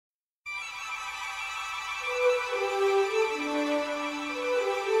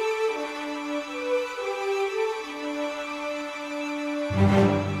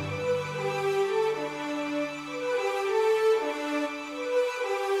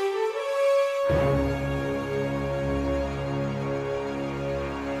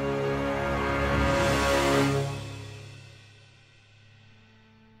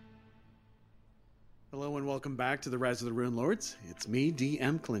back to the Rise of the Rune Lords. It's me,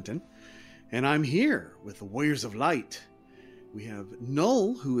 DM Clinton, and I'm here with the Warriors of Light. We have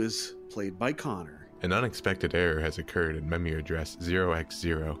Null, who is played by Connor. An unexpected error has occurred in memory address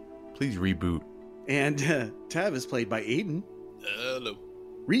 0x0. Please reboot. And Tav is played by Aiden. Hello.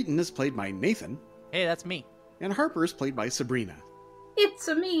 Reeton is played by Nathan. Hey, that's me. And Harper is played by Sabrina. It's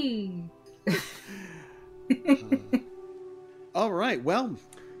a me. All right, well,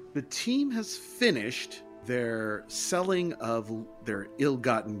 the team has finished their selling of their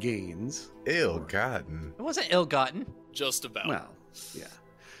ill-gotten gains. Ill-gotten? It wasn't ill-gotten. Just about. Well, yeah.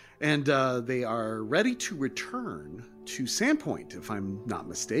 And they are ready to return to Sandpoint, if I'm not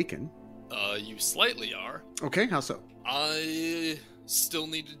mistaken. You slightly are. Okay, how so? I still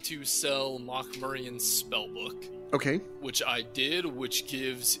needed to sell Mockmurian's spellbook. Okay. Which I did, which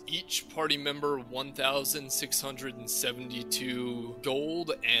gives each party member 1,672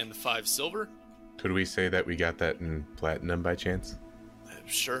 gold and 5 silver. Could we say that we got that in platinum by chance?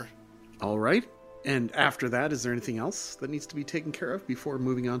 Sure. All right. And after that, is there anything else that needs to be taken care of before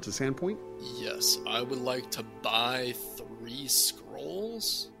moving on to Sandpoint? Yes, I would like to buy 3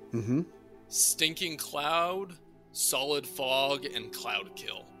 scrolls. Mm-hmm. Stinking Cloud, Solid Fog, and Cloud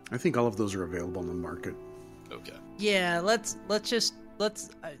Kill. I think all of those are available on the market. Okay. Yeah, let's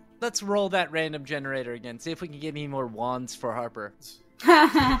roll that random generator again. See if we can get any more wands for Harper.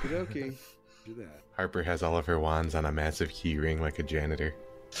 Okay. Do that. Harper has all of her wands on a massive key ring like a janitor.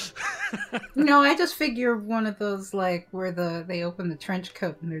 No, I just figure one of those, like, where they open the trench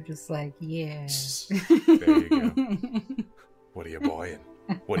coat and they're just like, yeah. There you go. What are you buying?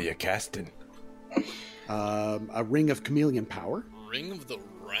 What are you casting? A ring of chameleon power. Ring of the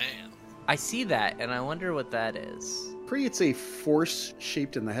Ram. I see that, and I wonder what that is. It's a force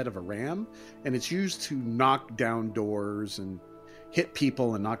shaped in the head of a ram, and it's used to knock down doors and hit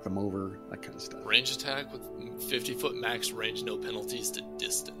people and knock them over, that kind of stuff. Range attack with 50-foot max range, no penalties to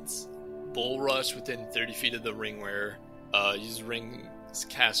distance. Bull rush within 30 feet of the ring wearer. Use ring's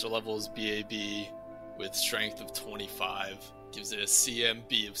caster level is BAB with strength of 25. Gives it a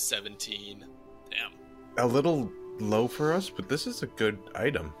CMB of 17. Damn. A little low for us, but this is a good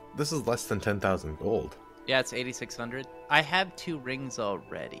item. This is less than 10,000 gold. Yeah, it's 8,600. I have 2 rings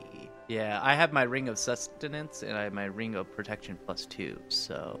already. Yeah, I have my ring of sustenance and I have my ring of protection +2,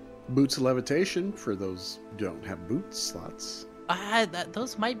 so... Boots of levitation for those who don't have boot slots.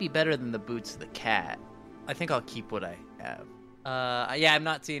 Those might be better than the boots of the cat. I think I'll keep what I have. Yeah, I'm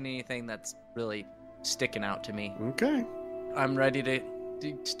not seeing anything that's really sticking out to me. Okay. I'm ready to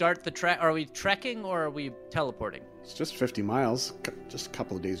start the trek. Are we trekking or are we teleporting? It's just 50 miles, just a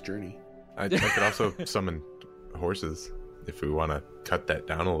couple of days' journey. I could also summon horses if we want to cut that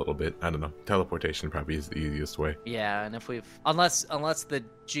down a little bit. I don't know. Teleportation probably is the easiest way. Yeah, and if unless the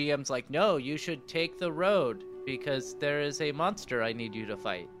GM's like, no, you should take the road because there is a monster I need you to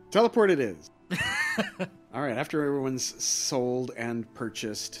fight. Teleport it is. All right, after everyone's sold and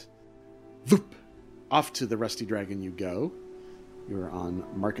purchased, voop, off to the Rusty Dragon you go. You're on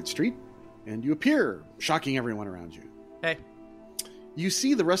Market Street, and you appear, shocking everyone around you. Hey. You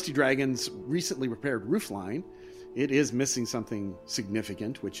see the Rusty Dragon's recently repaired roofline. It is missing something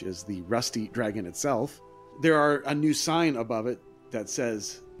significant, which is the Rusty Dragon itself. There are a new sign above it that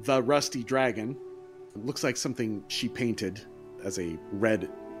says, The Rusty Dragon. It looks like something she painted as a red,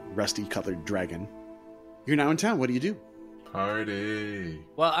 rusty-colored dragon. You're now in town. What do you do? Party.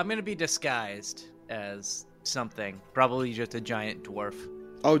 Well, I'm going to be disguised as something. Probably just a giant dwarf.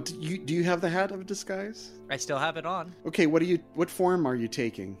 Oh, do you have the hat of disguise? I still have it on. Okay, what form are you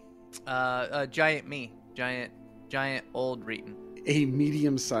taking? Giant me. Giant old Reeton. A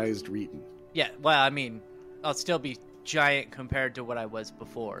medium-sized Reeton. Yeah, well, I mean, I'll still be giant compared to what I was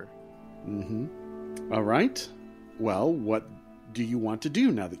before. Mm-hmm. All right. Well, what do you want to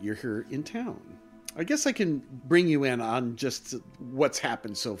do now that you're here in town? I guess I can bring you in on just what's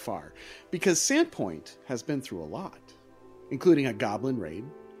happened so far, because Sandpoint has been through a lot, including a goblin raid,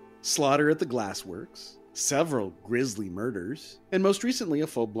 slaughter at the glassworks, several grisly murders, and most recently a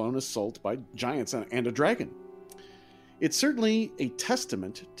full-blown assault by giants and a dragon. It's certainly a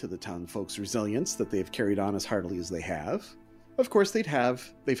testament to the townfolk's resilience that they've carried on as heartily as they have. Of course, they've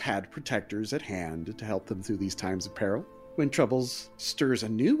had protectors at hand to help them through these times of peril. When troubles stirs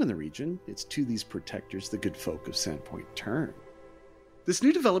anew in the region, it's to these protectors the good folk of Sandpoint turn. This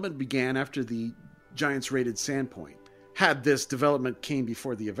new development began after the giants raided Sandpoint. Had this development came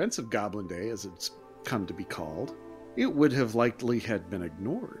before the events of Goblin Day, as it's come to be called, it would have likely had been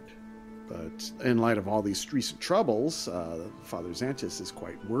ignored. But in light of all these recent troubles, Father Xantis is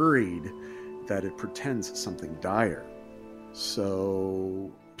quite worried that it portends something dire.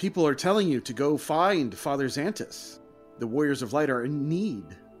 So People are telling you to go find Father Xantus. The Warriors of Light are in need.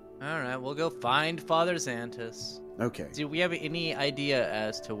 All right, we'll go find Father Xantus. Okay. Do we have any idea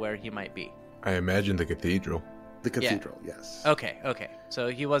as to where he might be? I imagine the cathedral. The cathedral, yes. Okay. So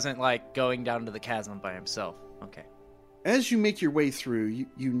he wasn't, like, going down to the chasm by himself. Okay. As you make your way through,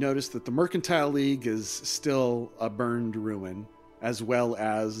 you notice that the Mercantile League is still a burned ruin, as well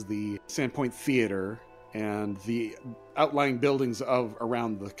as the Sandpoint Theater and the outlying buildings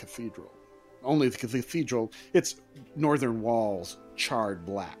around the cathedral. Only the cathedral, its northern walls charred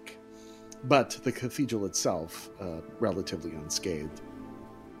black, but the cathedral itself relatively unscathed.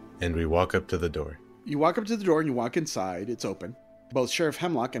 And we walk up to the door. You walk up to the door and you walk inside. It's open. Both Sheriff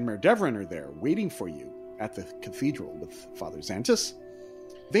Hemlock and Mayor Deverin are there, waiting for you at the cathedral with Father Xantus.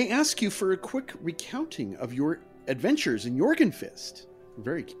 They ask you for a quick recounting of your adventures in Jorgenfist. I'm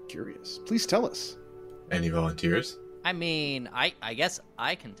very curious. Please tell us. Any volunteers? I mean, I guess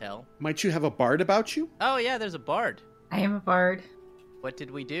I can tell. Might you have a bard about you? Oh, yeah, there's a bard. I am a bard. What did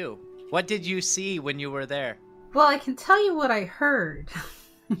we do? What did you see when you were there? Well, I can tell you what I heard.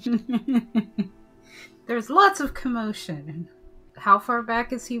 There's lots of commotion. How far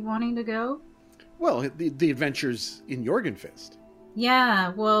back is he wanting to go? Well, the adventures in Jorgenfist. Yeah,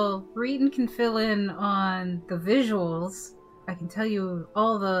 well, Reeton can fill in on the visuals. I can tell you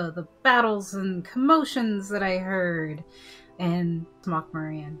all the battles and commotions that I heard. And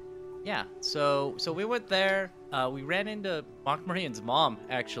Mockmarian. Yeah, so we went there. We ran into Mockmarian's mom,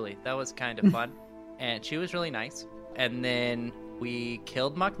 actually. That was kind of fun. And she was really nice. And then we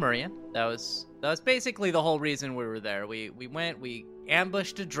killed Mockmarian. That was basically the whole reason we were there. We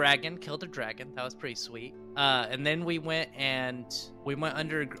ambushed a dragon, killed a dragon. That was pretty sweet. And then we went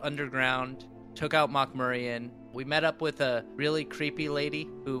underground, took out Mockmarian. We met up with a really creepy lady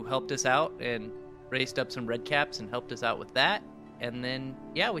who helped us out and raised up some red caps and helped us out with that. And then,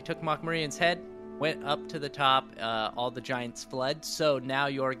 yeah, we took Mockmarian's head, went up to the top. All the giants fled. So now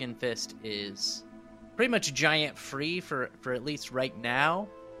Jorgenfist is pretty much giant free for at least right now.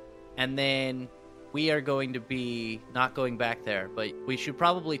 And then we are going to be not going back there, but we should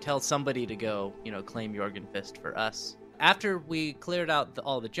probably tell somebody to go, claim Jorgenfist for us. After we cleared out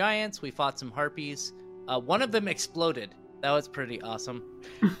all the giants, we fought some harpies. One of them exploded. That was pretty awesome.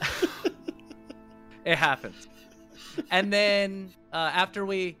 It happens. And then after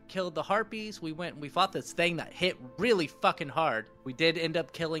we killed the harpies, we went and we fought this thing that hit really fucking hard. We did end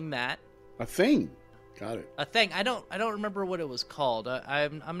up killing that. A thing. Got it. A thing. I don't remember what it was called.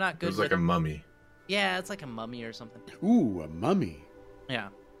 I'm not good. It was like a mummy. Yeah, it's like a mummy or something. Ooh, a mummy. Yeah.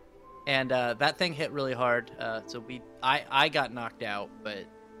 And that thing hit really hard. So I got knocked out, but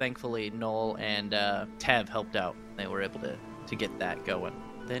thankfully Noel and Tev helped out. They were able to get that going.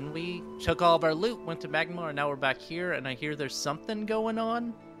 Then we took all of our loot, went to Magmar, and now we're back here, and I hear there's something going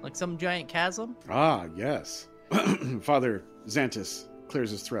on, like some giant chasm. Ah, yes. Father Xantus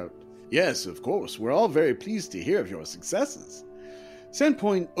clears his throat. Yes, of course. We're all very pleased to hear of your successes.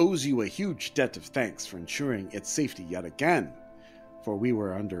 Sandpoint owes you a huge debt of thanks for ensuring its safety yet again, for we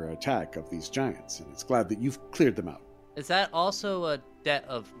were under attack of these giants, and it's glad that you've cleared them out. Is that also a debt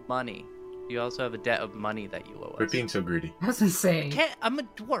of money? Do you also have a debt of money that you owe us? Quit being so greedy. I was insane. I'm a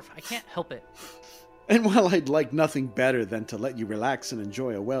dwarf. I can't help it. And while I'd like nothing better than to let you relax and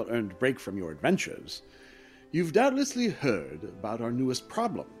enjoy a well-earned break from your adventures, you've doubtlessly heard about our newest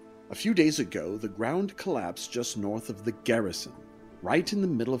problem. A few days ago, the ground collapsed just north of the garrison, right in the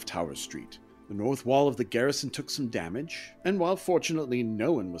middle of Tower Street. The north wall of the garrison took some damage, and while fortunately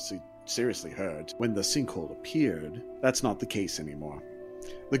no one was seriously hurt when the sinkhole appeared, that's not the case anymore.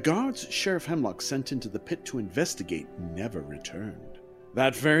 The guards Sheriff Hemlock sent into the pit to investigate never returned.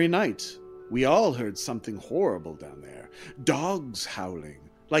 That very night, we all heard something horrible down there. Dogs howling,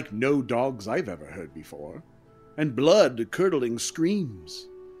 like no dogs I've ever heard before, and blood-curdling screams.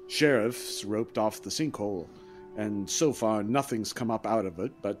 Sheriffs roped off the sinkhole, and so far nothing's come up out of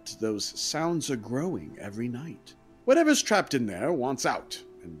it, but those sounds are growing every night. Whatever's trapped in there wants out,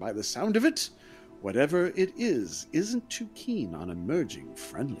 and by the sound of it, whatever it is isn't too keen on emerging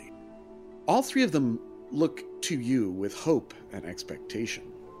friendly. All three of them look to you with hope and expectation.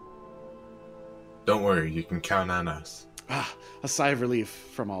 Don't worry, you can count on us. Ah, a sigh of relief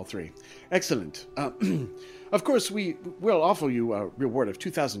from all three. Excellent. Of course, we'll offer you a reward of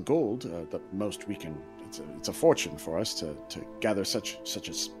 2,000 gold, the most we can. It's a fortune for us to gather such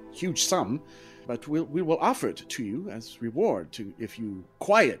a huge sum, but we will offer it to you as reward if you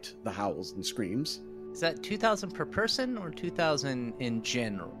quiet the howls and screams. Is that 2,000 per person or 2,000 in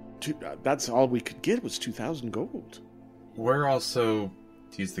general? That's all we could get was 2,000 gold. We're also,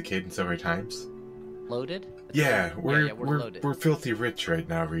 to use the cadence of our times, Loaded? Yeah, we're loaded. we're filthy rich right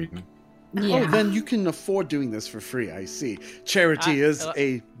now, Reedon. Yeah. Oh, then you can afford doing this for free, I see. Charity is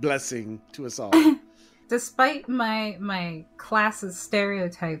a blessing to us all. Despite my class's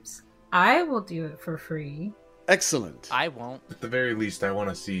stereotypes, I will do it for free. Excellent. I won't. At the very least, I want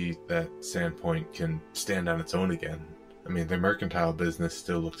to see that Sandpoint can stand on its own again. I mean, the mercantile business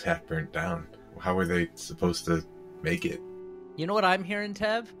still looks half burnt down. How are they supposed to make it? You know what I'm hearing,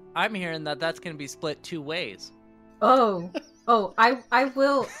 Tev? I'm hearing that that's going to be split 2 ways. Oh, I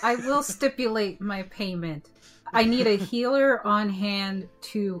will stipulate my payment. I need a healer on hand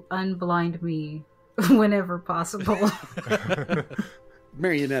to unblind me whenever possible.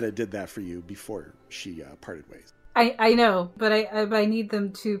 Marionetta did that for you before she parted ways. I know, but I need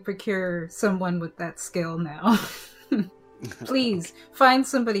them to procure someone with that skill now. Please find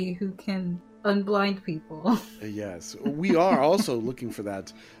somebody who can unblind people. Yes, we are also looking for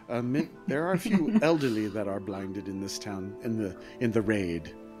that. There are a few elderly that are blinded in this town in the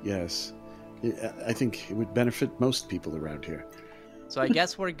raid. Yes, I think it would benefit most people around here. So I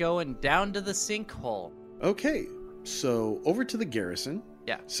guess we're going down to the sinkhole. Okay, so over to the garrison.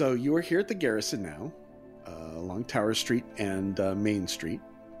 Yeah. So you are here at the garrison now, along Tower Street and Main Street.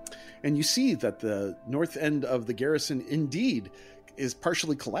 And you see that the north end of the garrison indeed is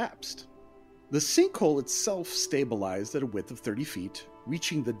partially collapsed. The sinkhole itself stabilized at a width of 30 feet,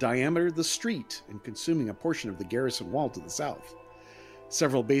 reaching the diameter of the street and consuming a portion of the garrison wall to the south.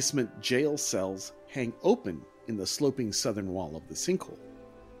 Several basement jail cells hang open in the sloping southern wall of the sinkhole.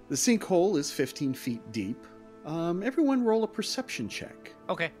 The sinkhole is 15 feet deep. Everyone roll a perception check.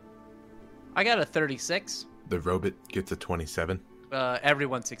 Okay. I got a 36. The robot gets a 27.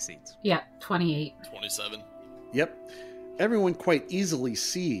 Everyone succeeds. Yeah, 28. 27. Yep. Everyone quite easily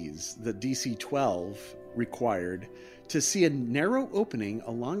sees the DC 12 required to see a narrow opening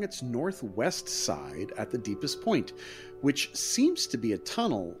along its northwest side at the deepest point, which seems to be a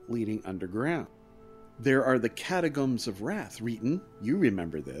tunnel leading underground. There are the Catacombs of Wrath. Reeton, you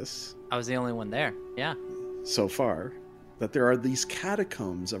remember this. I was the only one there. Yeah. So far, that there are these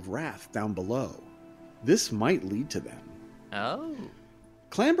Catacombs of Wrath down below. This might lead to them. Oh.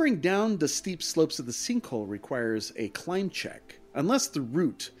 Clambering down the steep slopes of the sinkhole requires a climb check, unless the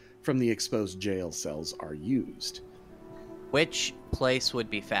route from the exposed jail cells are used. Which place would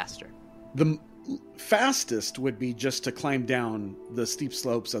be faster? The fastest would be just to climb down the steep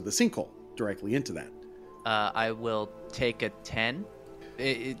slopes of the sinkhole, directly into that. I will take a 10.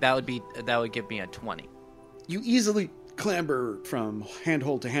 That would give me a 20. You easily clamber from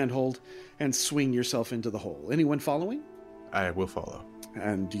handhold to handhold and swing yourself into the hole. Anyone following? I will follow.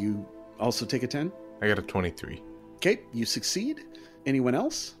 And do you also take a 10? I got a 23. Okay, you succeed. Anyone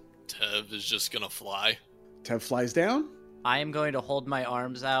else? Tev is just gonna fly. Tev flies down. I am going to hold my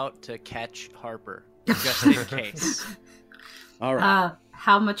arms out to catch Harper, just in case. All right.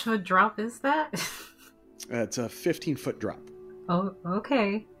 How much of a drop is that? It's a 15-foot drop. Oh,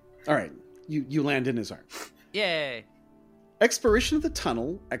 okay. All right, you land in his arms. Yay! Exploration of the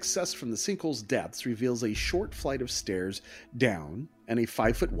tunnel, accessed from the sinkhole's depths, reveals a short flight of stairs down and a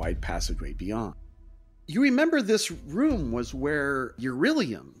 5-foot wide passageway beyond. You remember this room was where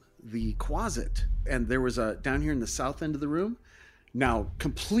Eurylium, the Quasit, and there was down here in the south end of the room, now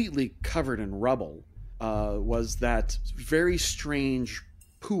completely covered in rubble, was that very strange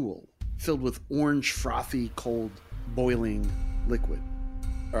pool filled with orange, frothy, cold, boiling liquid.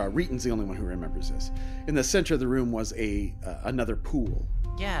 Reeton's the only one who remembers this. In the center of the room was another pool.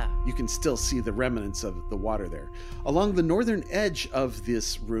 Yeah. You can still see the remnants of the water there. Along the northern edge of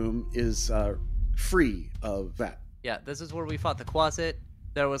this room is free of that. Yeah, this is where we fought the Quasit.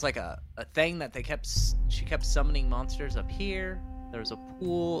 There was like a thing that she kept summoning monsters up here. There was a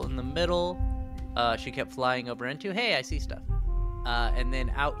pool in the middle. She kept flying over into. Hey, I see stuff. And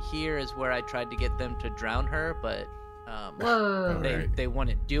then out here is where I tried to get them to drown her, but Whoa. they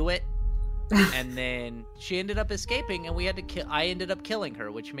wouldn't do it. And then she ended up escaping, and I ended up killing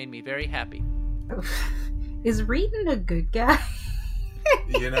her, which made me very happy. Is Reeton a good guy?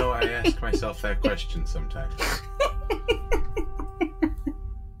 You know, I ask myself that question sometimes.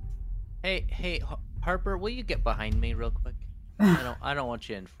 Hey, Harper, will you get behind me real quick? I don't want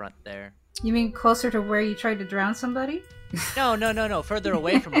you in front there. You mean closer to where you tried to drown somebody? No. Further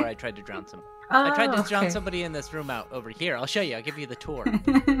away from where I tried to drown somebody. Oh, I tried to drown okay. somebody in this room out over here. I'll show you. I'll give you the tour.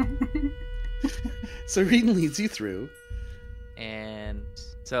 So Reeton leads you through. And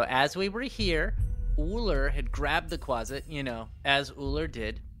so as we were here, Uller had grabbed the Quasit, as Uller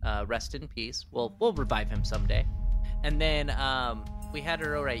did. Rest in peace. We'll revive him someday. And then we had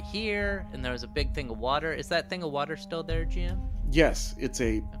her right here, and there was a big thing of water. Is that thing of water still there, GM? Yes, it's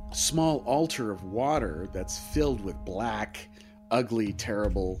a small altar of water that's filled with black, ugly,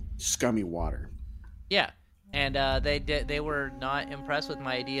 terrible, scummy water. Yeah, and they were not impressed with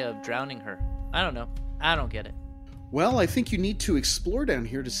my idea of drowning her. I don't know. I don't get it. Well, I think you need to explore down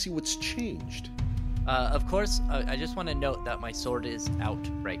here to see what's changed. Of course, I just want to note that my sword is out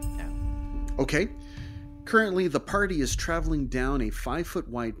right now. Okay. Currently, the party is traveling down a 5-foot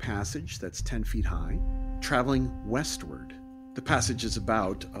wide passage that's 10 feet high, traveling westward. The passage is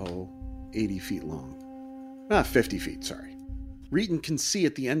about, 80 feet long. 50 feet, sorry. Reeton can see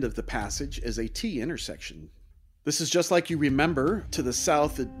at the end of the passage is a T intersection. This is just like you remember. To the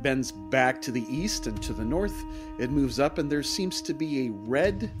south, it bends back to the east, and to the north, it moves up, and there seems to be a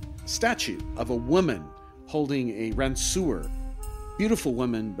red statue of a woman holding a ranseur. Beautiful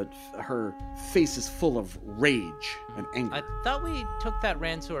woman, but her face is full of rage and anger. I thought we took that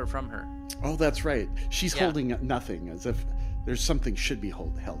ranseur from her. Oh, that's right. She's holding nothing, as if there's something should be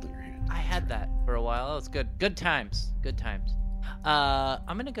held in her hand. I had that for a while. That was good. Good times. Good times.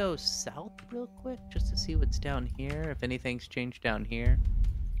 I'm gonna go south real quick just to see what's down here, if anything's changed down here.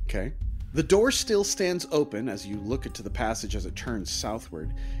 Okay. The door still stands open as you look into the passage as it turns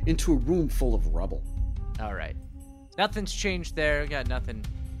southward into a room full of rubble. All right. Nothing's changed there. Got nothing.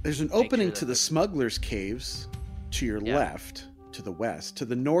 There's an opening to the smuggler's caves to your left, to the west. To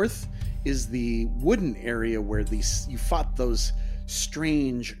the north is the wooden area where you fought those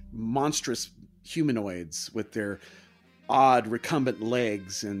strange, monstrous humanoids with their odd recumbent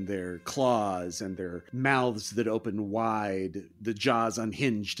legs and their claws and their mouths that open wide, the jaws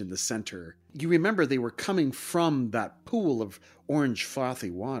unhinged in the center. You remember they were coming from that pool of orange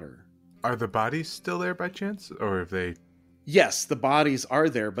frothy water. Are the bodies still there by chance, or have they? Yes, the bodies are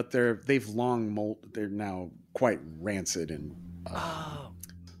there, but they've long they're now quite rancid and.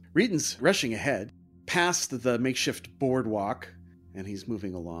 Reeton's rushing ahead past the makeshift boardwalk, and he's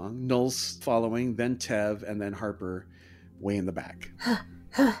moving along. Null's following, then Tev, and then Harper, way in the back.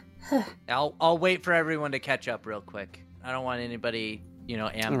 I'll wait for everyone to catch up real quick. I don't want anybody,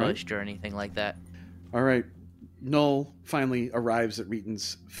 ambushed or anything like that. All right. Null finally arrives at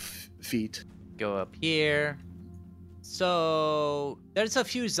Reeton's feet. Go up here. So there's a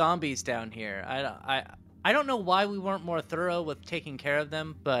few zombies down here. I don't know why we weren't more thorough with taking care of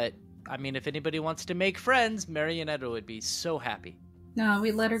them, but I mean, if anybody wants to make friends, Marionetta would be so happy. No,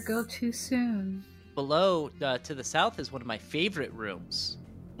 we let her go too soon. Below, to the south, is one of my favorite rooms.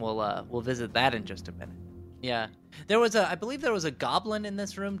 We'll visit that in just a minute. Yeah, I believe there was a goblin in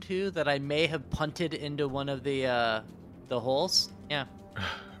this room too that I may have punted into one of the holes. Yeah.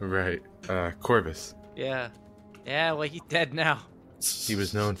 Right, Corvus. Yeah. Well, he's dead now. He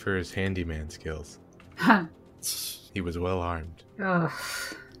was known for his handyman skills. Huh. He was well armed. Ugh.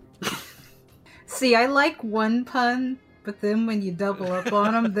 See, I like one pun, but then when you double up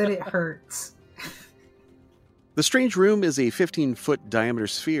on them, then it hurts. The strange room is a 15-foot diameter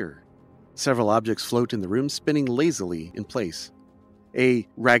sphere. Several objects float in the room, spinning lazily in place. A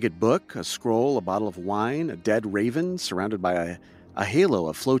ragged book, a scroll, a bottle of wine, a dead raven surrounded by a halo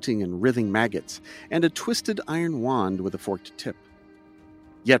of floating and writhing maggots, and a twisted iron wand with a forked tip.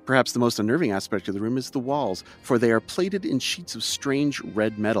 Yet perhaps the most unnerving aspect of the room is the walls, for they are plated in sheets of strange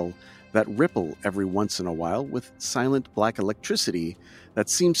red metal that ripple every once in a while with silent black electricity that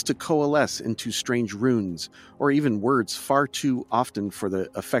seems to coalesce into strange runes, or even words far too often for the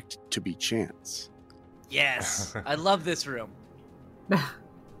effect to be chance. Yes, I love this room.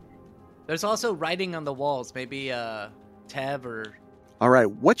 There's also writing on the walls, maybe Tev or... All right,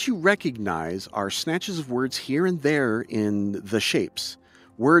 what you recognize are snatches of words here and there in the shapes.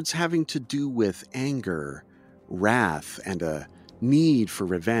 Words having to do with anger, wrath, and a need for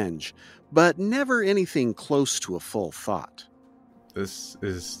revenge, but never anything close to a full thought. This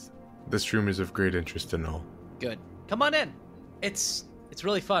room is of great interest to Null. Good. Come on in. It's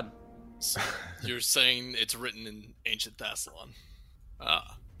really fun. You're saying it's written in ancient Thassalon.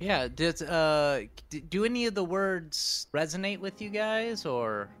 Yeah, do any of the words resonate with you guys,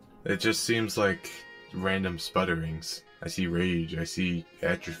 or? It just seems like random sputterings. I see rage, I see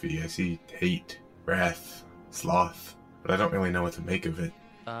atrophy, I see hate, wrath, sloth, but I don't really know what to make of it.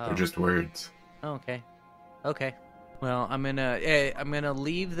 They're just words. Okay. Well, I'm gonna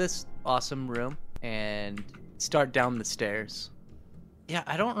leave this awesome room and start down the stairs. Yeah,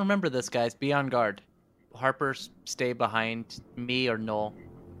 I don't remember this, guys. Be on guard. Harper, stay behind me or Noel.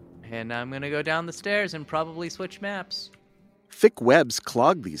 And I'm gonna go down the stairs and probably switch maps. Thick webs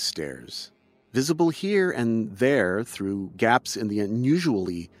clog these stairs. Visible here and there through gaps in the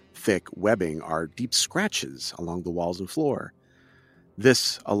unusually thick webbing are deep scratches along the walls and floor.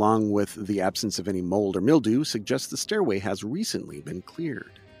 This, along with the absence of any mold or mildew, suggests the stairway has recently been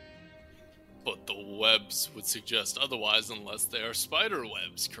cleared. But the webs would suggest otherwise unless they are spider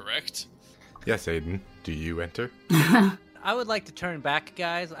webs, correct? Yes, Aiden. Do you enter? I would like to turn back,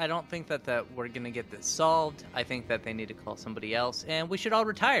 guys. I don't think that we're going to get this solved. I think that they need to call somebody else, and we should all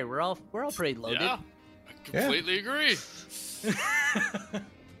retire. We're all pretty loaded. Yeah, I completely agree.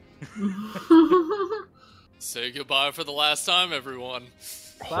 Say goodbye for the last time, everyone.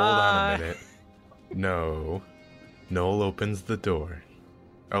 Hold on a minute. No. Noel opens the door.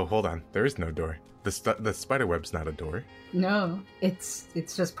 Oh, hold on. There is no door. The spider web's not a door. No, it's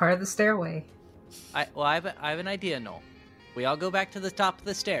just part of the stairway. I have an idea, Noel. We all go back to the top of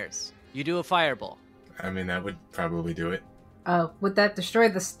the stairs. You do a fireball. I mean, that would probably do it. Would that destroy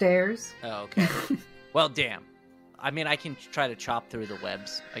the stairs? Oh, okay. Well, damn. I mean, I can try to chop through the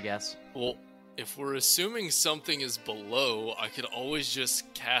webs, I guess. Well, if we're assuming something is below, I could always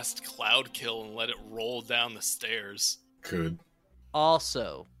just cast Cloud Kill and let it roll down the stairs. Could.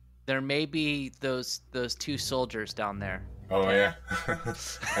 Also, there may be those two soldiers down there. Oh, yeah.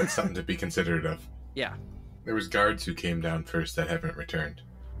 That's something to be considerate of. Yeah. There was guards who came down first that haven't returned.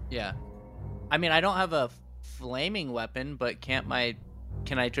 Yeah. I mean, I don't have a flaming weapon, but can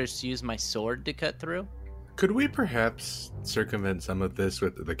I just use my sword to cut through? Could we perhaps circumvent some of this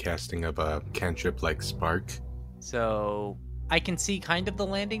with the casting of a cantrip like Spark? So, I can see kind of the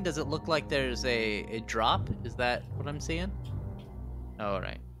landing. Does it look like there's a drop? Is that what I'm seeing?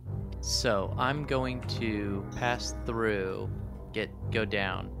 Alright. So, I'm going to pass through, go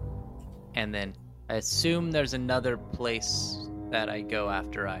down, and then I assume there's another place that I go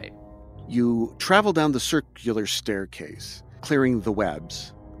after I... You travel down the circular staircase, clearing the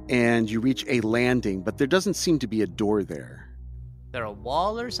webs, and you reach a landing, but there doesn't seem to be a door there. Is there a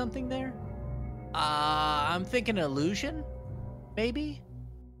wall or something there? I'm thinking illusion, maybe?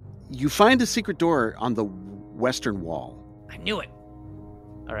 You find a secret door on the western wall. I knew it.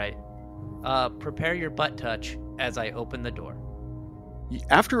 All right. Prepare your butt touch as I open the door.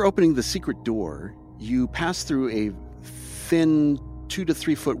 After opening the secret door, you pass through a thin 2 to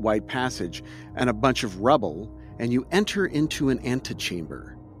 3 foot wide passage and a bunch of rubble, and you enter into an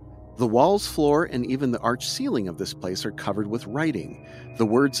antechamber. The walls, floor, and even the arched ceiling of this place are covered with writing, the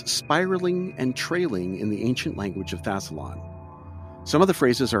words spiraling and trailing in the ancient language of Thassalon. Some of the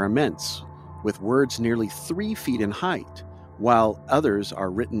phrases are immense, with words nearly 3 feet in height, while others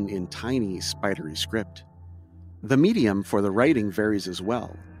are written in tiny, spidery script. The medium for the writing varies as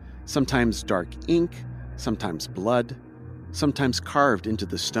well, sometimes dark ink, sometimes blood, sometimes carved into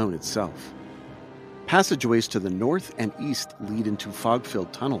the stone itself. Passageways to the north and east lead into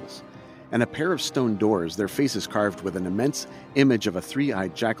fog-filled tunnels, and a pair of stone doors, their faces carved with an immense image of a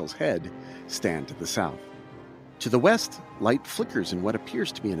 3-eyed jackal's head, stand to the south. To the west, light flickers in what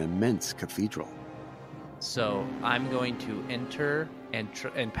appears to be an immense cathedral. So I'm going to enter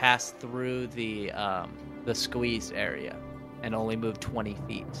and pass through the squeeze area and only move 20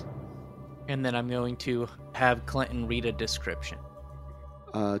 feet. And then I'm going to have Clinton read a description.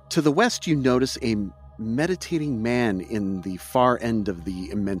 To the west, you notice a meditating man in the far end of the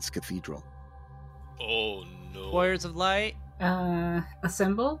immense cathedral. Oh, no. Warriors of Light?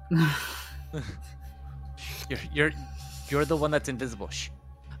 Assemble? You're the one that's invisible. Shh.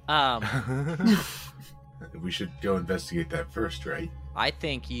 We should go investigate that first, right? I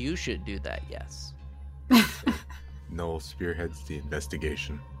think you should do that, yes. Noel spearheads the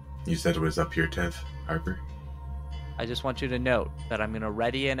investigation. You said it was up here, Tev, Harper? I just want you to note that I'm going to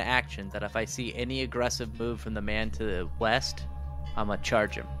ready an action that if I see any aggressive move from the man to the west, I'm going to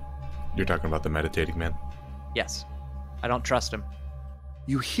charge him. You're talking about the meditating man? Yes. I don't trust him.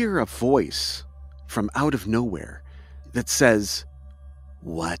 You hear a voice from out of nowhere that says,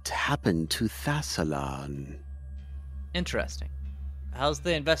 "What happened to Thassalon?" Interesting. How's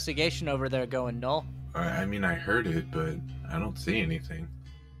the investigation over there going, Noel? I mean, I heard it, but I don't see anything.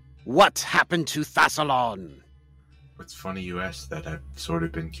 What happened to Thassalon? It's funny you asked that. I've sort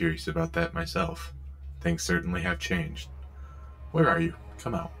of been curious about that myself. Things certainly have changed. Where are you?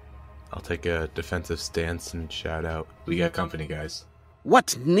 Come out. I'll take a defensive stance and shout out, "We got company, guys."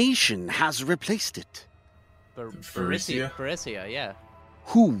 What nation has replaced it? Pharisea, yeah.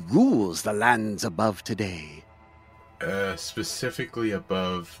 Who rules the lands above today? Specifically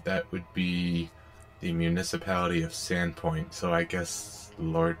above, that would be the municipality of Sandpoint, so I guess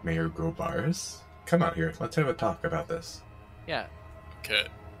Lord Mayor Grobaris? Come out here, let's have a talk about this. Yeah. Okay.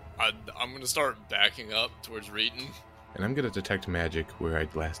 I'm going to start backing up towards Reeton. And I'm going to detect magic where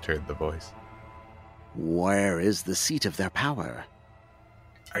I'd last heard the voice. Where is the seat of their power?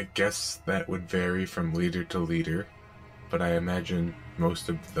 I guess that would vary from leader to leader. but I imagine most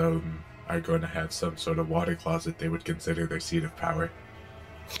of them are going to have some sort of water closet they would consider their seat of power.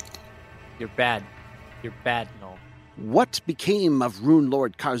 You're bad. You're bad, Noel. What became of Rune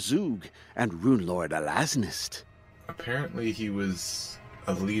Lord Karzug and Rune Lord Alasnist? Apparently he was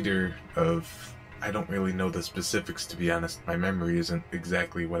a leader of... I don't really know the specifics, to be honest. My memory isn't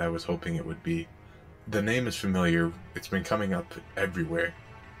exactly what I was hoping it would be. The name is familiar. It's been coming up everywhere.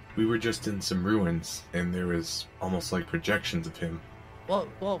 We were just in some ruins, and there was almost like projections of him.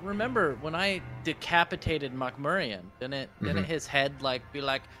 Well, remember when I decapitated Mokmurian? Didn't his head be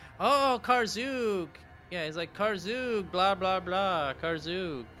like, oh, Karzug? Yeah, he's like, Karzug, blah, blah, blah,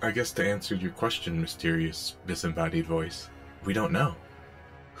 Karzug. I guess to answer your question, mysterious, disembodied voice, we don't know.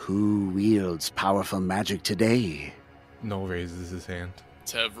 Who wields powerful magic today? Noel raises his hand.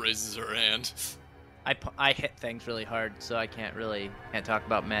 Tev raises her hand. I hit things really hard, so I can't talk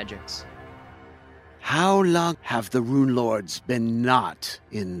about magics. How long have the Rune Lords been not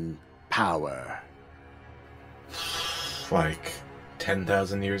in power? Like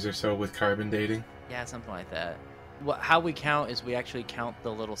 10,000 years or so with carbon dating? Yeah, something like that. How we count is we actually count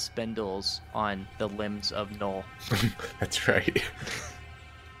the little spindles on the limbs of Noel. That's right.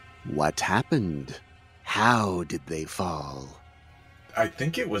 What happened? How did they fall? I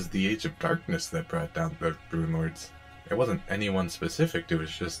think it was the Age of Darkness that brought down the Rune Lords. It wasn't anyone specific, it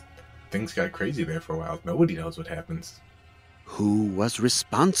was just things got crazy there for a while. Nobody knows what happens. Who was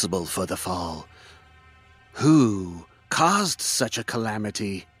responsible for the fall? Who caused such a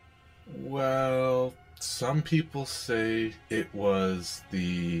calamity? Well, some people say it was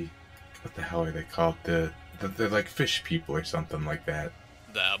the... What the hell are they called? They're like fish people or something like that.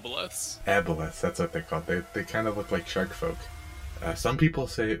 The aboleths? Aboleths, that's what they're called. They kind of look like shark folk. Some people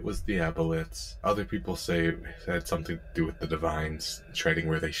say it was the aboleths. Other people say it had something to do with the divines treading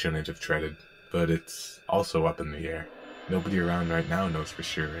where they shouldn't have treaded. But it's also up in the air. Nobody around right now knows for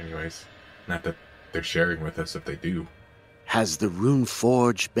sure anyways. Not that they're sharing with us if they do. Has the Rune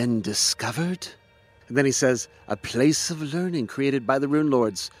Forge been discovered? And then he says, a place of learning created by the Rune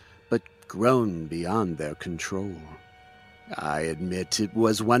Lords, but grown beyond their control. I admit it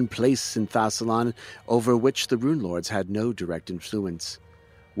was one place in Thassalon over which the Rune Lords had no direct influence.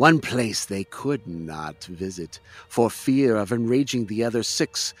 One place they could not visit, for fear of enraging the other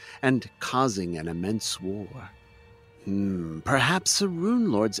six and causing an immense war. Perhaps a Rune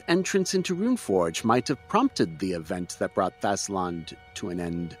Lord's entrance into Runeforge might have prompted the event that brought Thassalon to an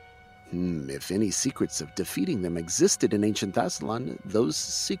end. If any secrets of defeating them existed in ancient Thassalon, those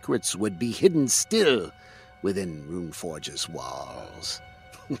secrets would be hidden still within Runeforge's walls.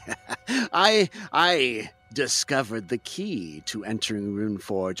 I discovered the key to entering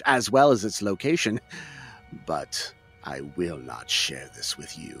Runeforge, as well as its location, but I will not share this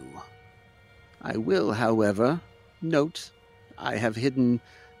with you. I will, however, note I have hidden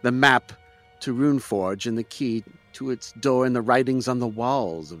the map to Runeforge and the key to its door in the writings on the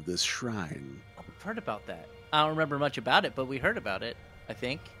walls of this shrine. Oh, we've heard about that. I don't remember much about it, but we heard about it, I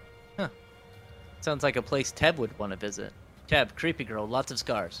think. Huh. Sounds like a place Teb would want to visit. Teb, creepy girl, lots of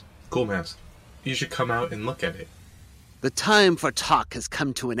scars. Cool, Master. You should come out and look at it. The time for talk has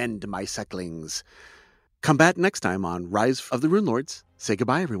come to an end, my sucklings. Come back next time on Rise of the Rune Lords. Say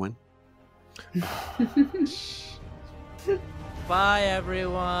goodbye, everyone. Bye,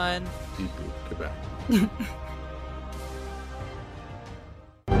 everyone. Goodbye.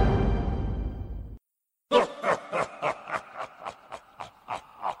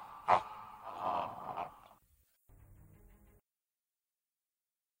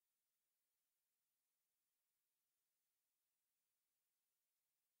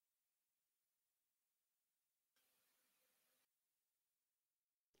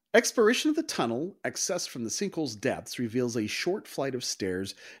 Exploration of the tunnel, accessed from the sinkhole's depths, reveals a short flight of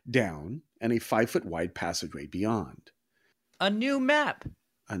stairs down and a 5-foot wide passageway beyond. A new map.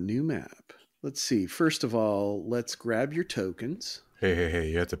 A new map. Let's see. First of all, let's grab your tokens. Hey,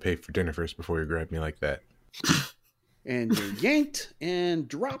 you have to pay for dinner first before you grab me like that. And you're yanked and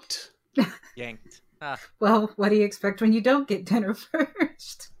dropped. Yanked. Well, what do you expect when you don't get dinner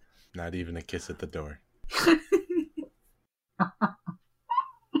first? Not even a kiss at the door.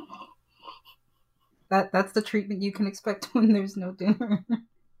 That's the treatment you can expect when there's no dinner.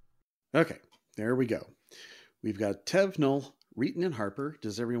 Okay, there we go. We've got Tev, Null, Reeton, and Harper.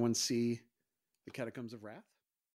 Does everyone see the Catacombs of Wrath?